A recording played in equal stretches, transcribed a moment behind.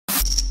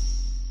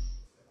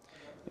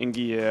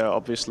Ingi,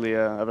 obviously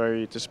a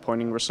very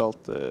disappointing result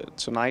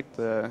tonight,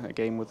 a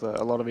game with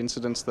a lot of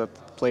incidents that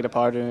played a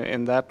part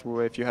in that.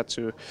 If you had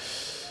to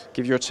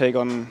give your take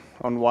on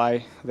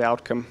why the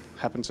outcome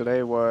happened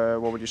today,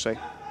 what would you say?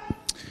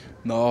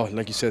 No,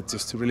 like you said,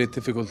 just a really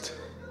difficult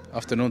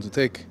afternoon to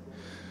take.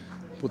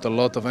 Put a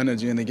lot of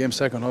energy in the game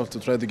second half to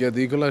try to get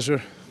the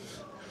equalizer.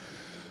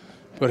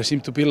 But it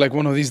seemed to be like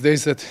one of these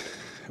days that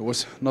it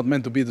was not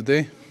meant to be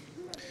today.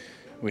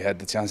 We had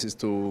the chances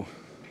to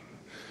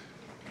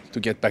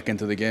get back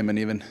into the game and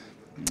even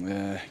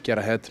get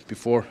ahead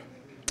before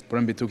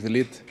Brøndby took the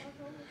lead.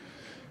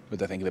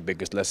 But I think the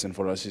biggest lesson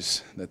for us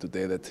is that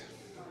today that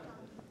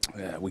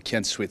we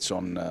can't switch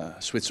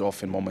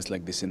off in moments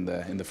like this in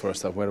the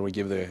first half where we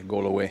give the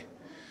goal away.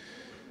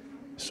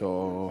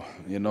 So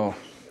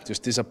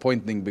just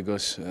disappointing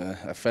because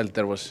I felt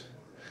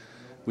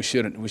we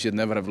should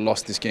never have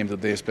lost this game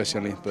today,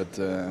 especially. But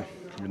to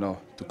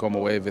come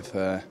away with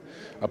a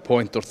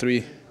point or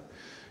three,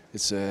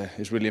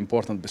 it's really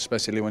important,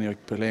 especially when you're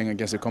playing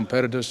against the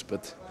competitors.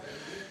 But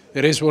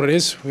it is what it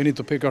is. We need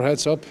to pick our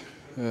heads up.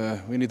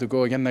 We need to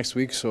go again next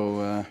week.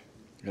 So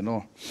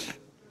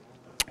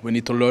we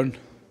need to learn,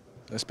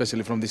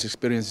 especially from these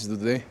experiences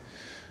today.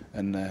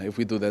 And if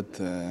we do that,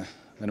 then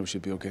we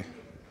should be okay.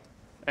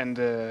 And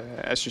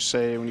as you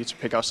say, we need to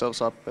pick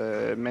ourselves up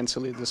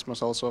mentally. This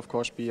must also, of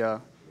course, be a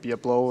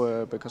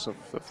blow because of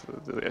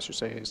as you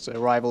say, it's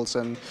rivals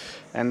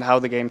and how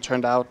the game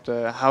turned out.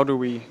 How do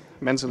we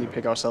mentally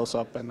pick ourselves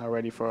up and are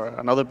ready for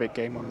another big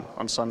game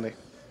on Sunday?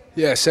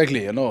 Yeah,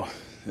 exactly. I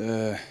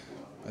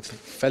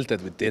felt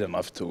that we did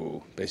enough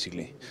to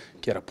basically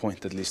get a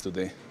point at least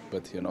today.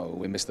 But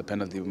we missed the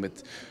penalty. We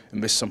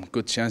missed some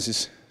good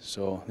chances.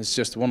 So it's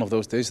just one of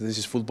those days. This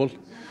is football.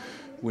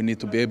 We need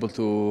to be able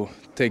to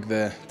take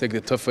the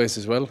tough phase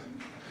as well.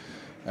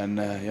 And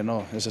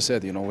as I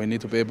said, we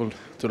need to be able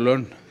to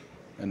learn.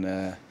 And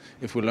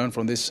if we learn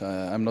from this,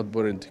 I'm not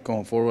worried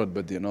going forward.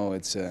 But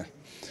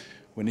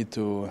we need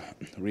to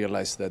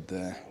realize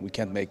that we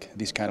can't make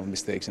these kind of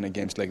mistakes in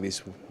games like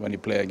this when you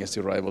play against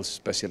your rivals,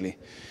 especially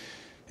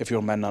if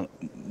you're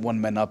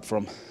one man up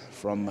from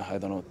I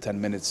don't know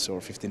 10 minutes or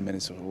 15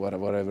 minutes or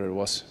whatever it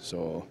was.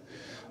 So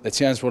the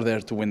chance we're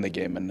there to win the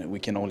game, and we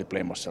can only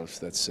blame ourselves.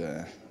 That's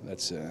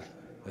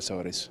how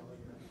it is.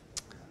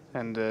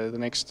 And the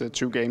next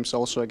two games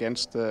also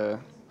against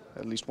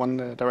at least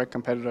one direct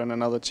competitor and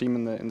another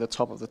team in the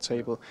top of the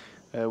table.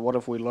 What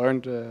have we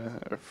learned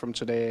from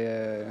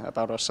today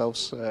about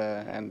ourselves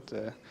and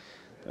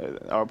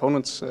our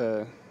opponents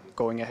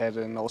going ahead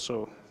and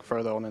also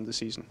further on in the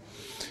season?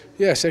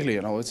 Yeah, exactly.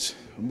 It's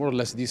more or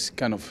less these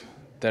kind of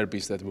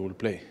derbies that we will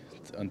play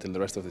until the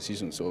rest of the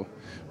season. So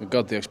we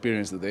got the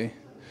experience today.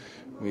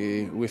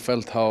 We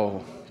felt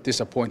how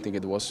disappointing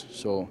it was.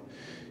 So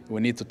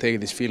we need to take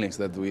these feelings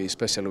that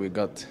we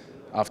got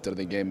after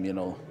the game.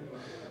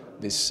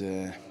 This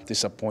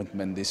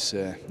disappointment, this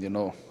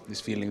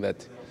feeling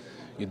that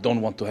you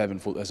don't want to have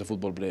as a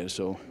football player.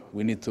 So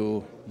we need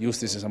to use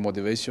this as a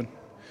motivation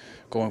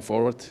going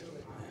forward,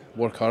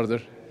 work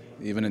harder,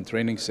 even in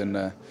trainings and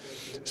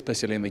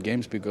especially in the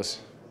games, because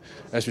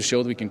as we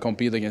showed, we can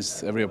compete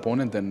against every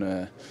opponent,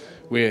 and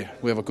we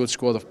have a good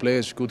squad of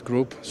players, good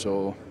group.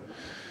 So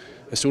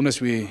as soon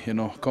as we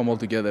come all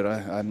together,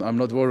 I'm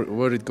not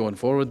worried going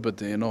forward,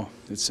 but we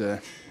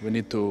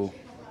need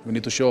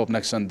to show up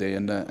next Sunday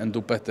and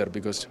do better,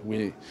 because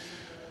we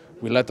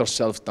let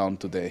ourselves down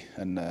today,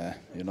 and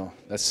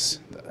that's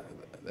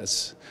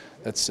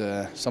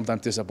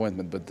sometimes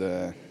disappointment, but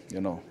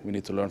we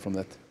need to learn from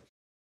that.